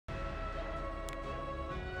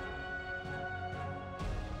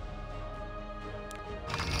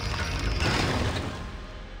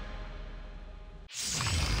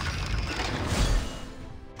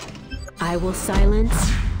I will silence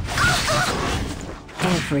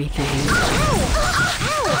everything.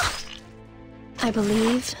 I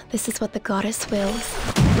believe this is what the goddess wills.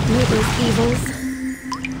 May those evils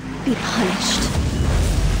be punished.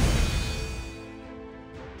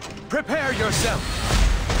 Prepare yourself!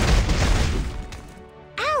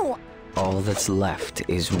 Ow! All that's left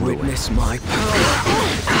is ruin. Witness my power!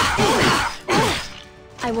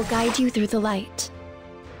 I will guide you through the light.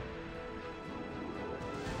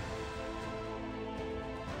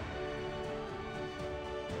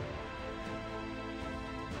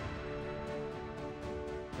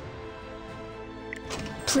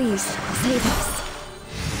 Please, save us.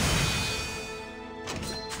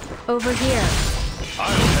 Over here.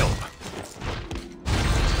 I'll help.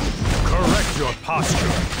 Correct your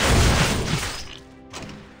posture.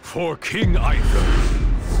 For King Arthur,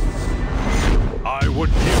 I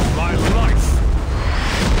would give my life.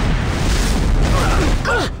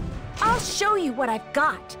 I'll show you what I've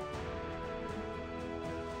got.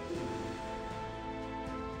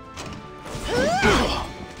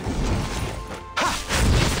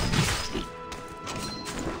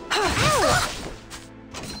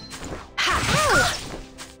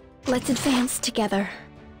 Let's advance together.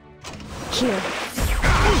 Here.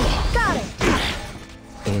 Got it!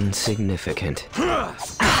 Insignificant. Victory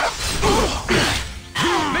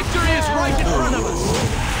is right in front of us!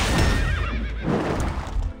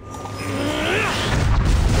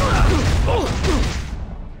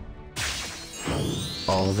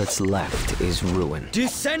 All that's left is ruin.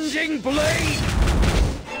 Descending blade!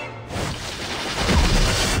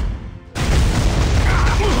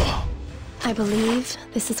 I believe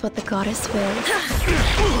this is what the goddess wills.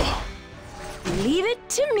 Leave it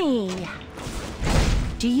to me.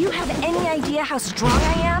 Do you have any idea how strong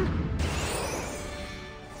I am?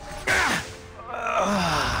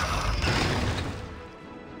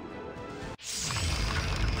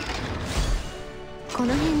 こ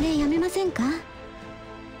の辺でやめませんか?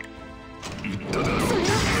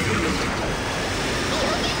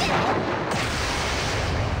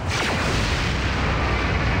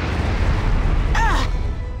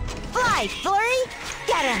 Fly, Flurry!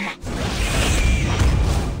 Get him!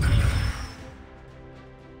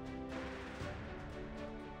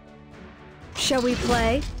 Shall we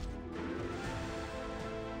play?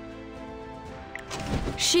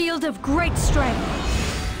 Shield of great strength!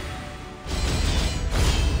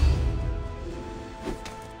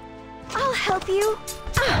 I'll help you.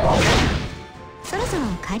 そろそろ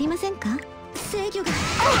帰りませんか? 制御が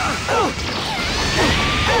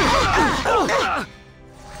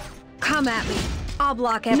Come at me. I'll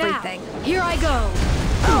block everything. Now, here I go.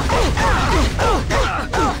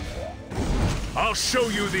 I'll show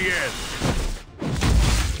you the end.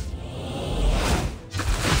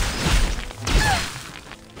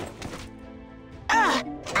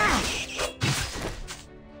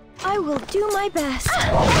 I will do my best.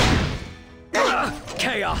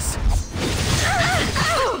 Chaos!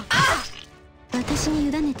 私に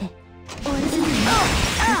委ねて終わらせないよ。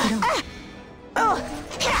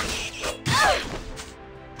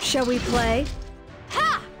 Shall we play?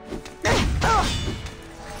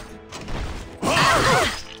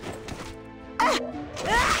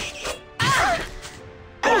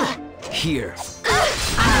 Here.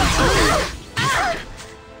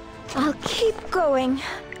 I'll keep going.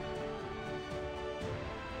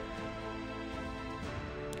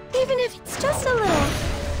 Even if it's just a little.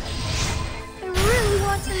 I really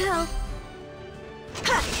want to help.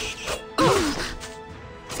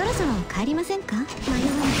 そろそろ帰りませんか? 迷わ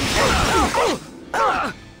ない。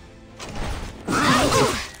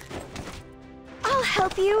I'll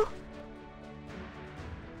help you.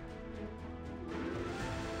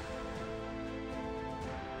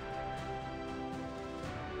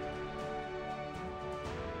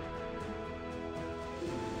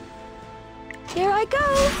 Here I go.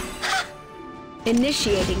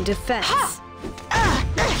 Initiating defense.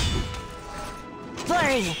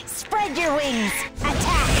 Flurry, spread your wings.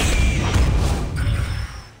 Attack.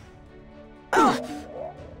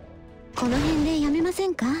 この辺でやめませ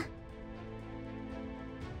んか?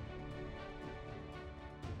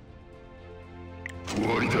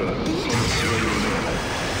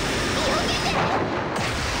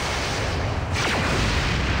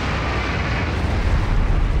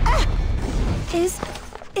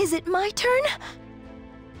 Is it my turn?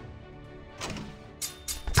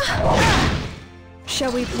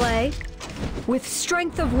 Shall we play? With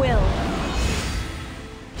strength of will.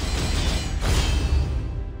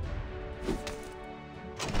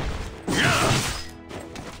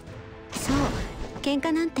 So, 喧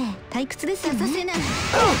嘩なんて退屈ですよね。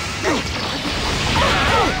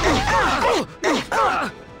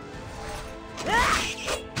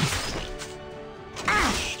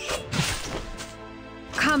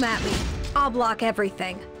Come at me. I'll block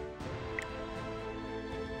everything.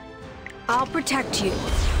 I'll protect you.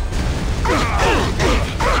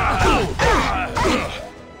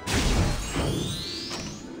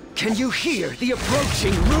 Can you hear the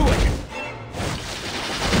approaching ruin?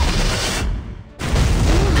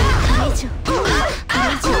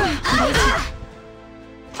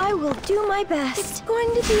 I will do my best. It's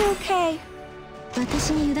going to be okay.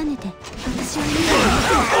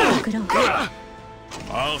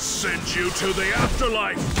 I'll send you to the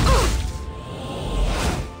afterlife!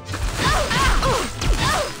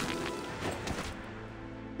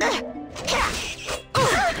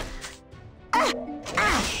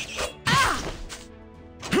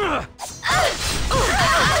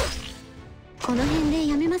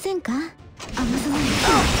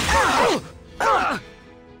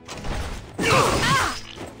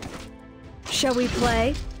 Shall we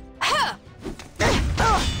play?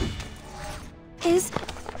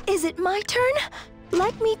 Is it my turn?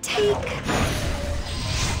 Let me take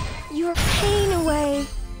your pain away.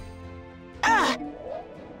 I'll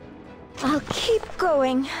keep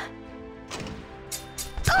going.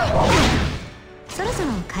 そろそ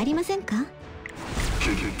ろ帰りませんか？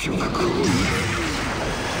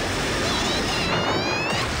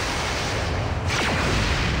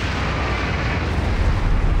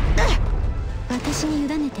私に委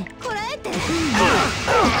ねて。こらえて。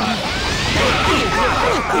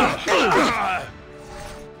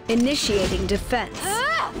Initiating defense.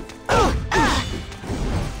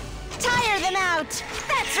 Tire them out.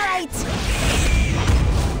 That's right.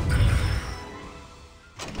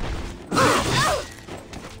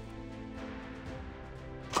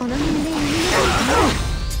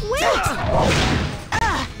 Wait!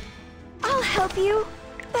 I'll help you.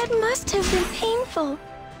 That must have been painful.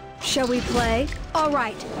 Shall we play? All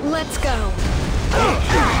right, let's go.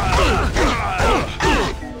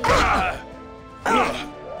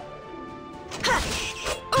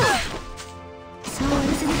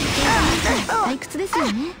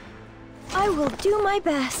 I will do my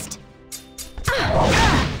best.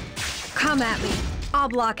 Come at me. I'll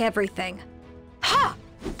block everything. Ha!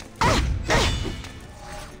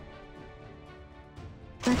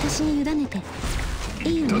 私に委ねて。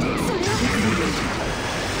いいよね。それは。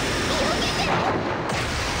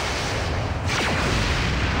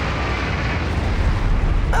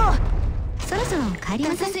そろそろ帰り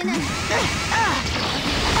ませんか？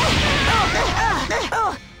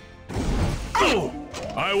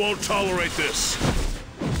 I won't tolerate this.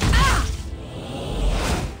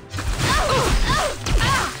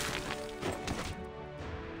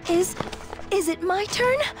 Is it my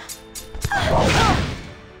turn?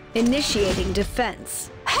 Initiating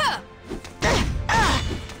defense.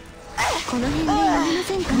 この辺でやめま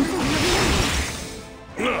せんか？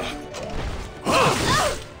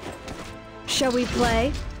 Shall we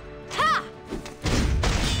play?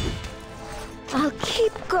 I'll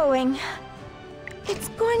keep going. It's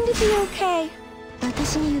going to be okay.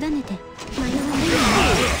 私に委ねて。迷わないよ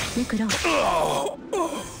ね、クロ。勝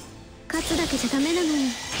つだけじゃダメなの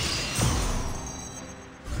に。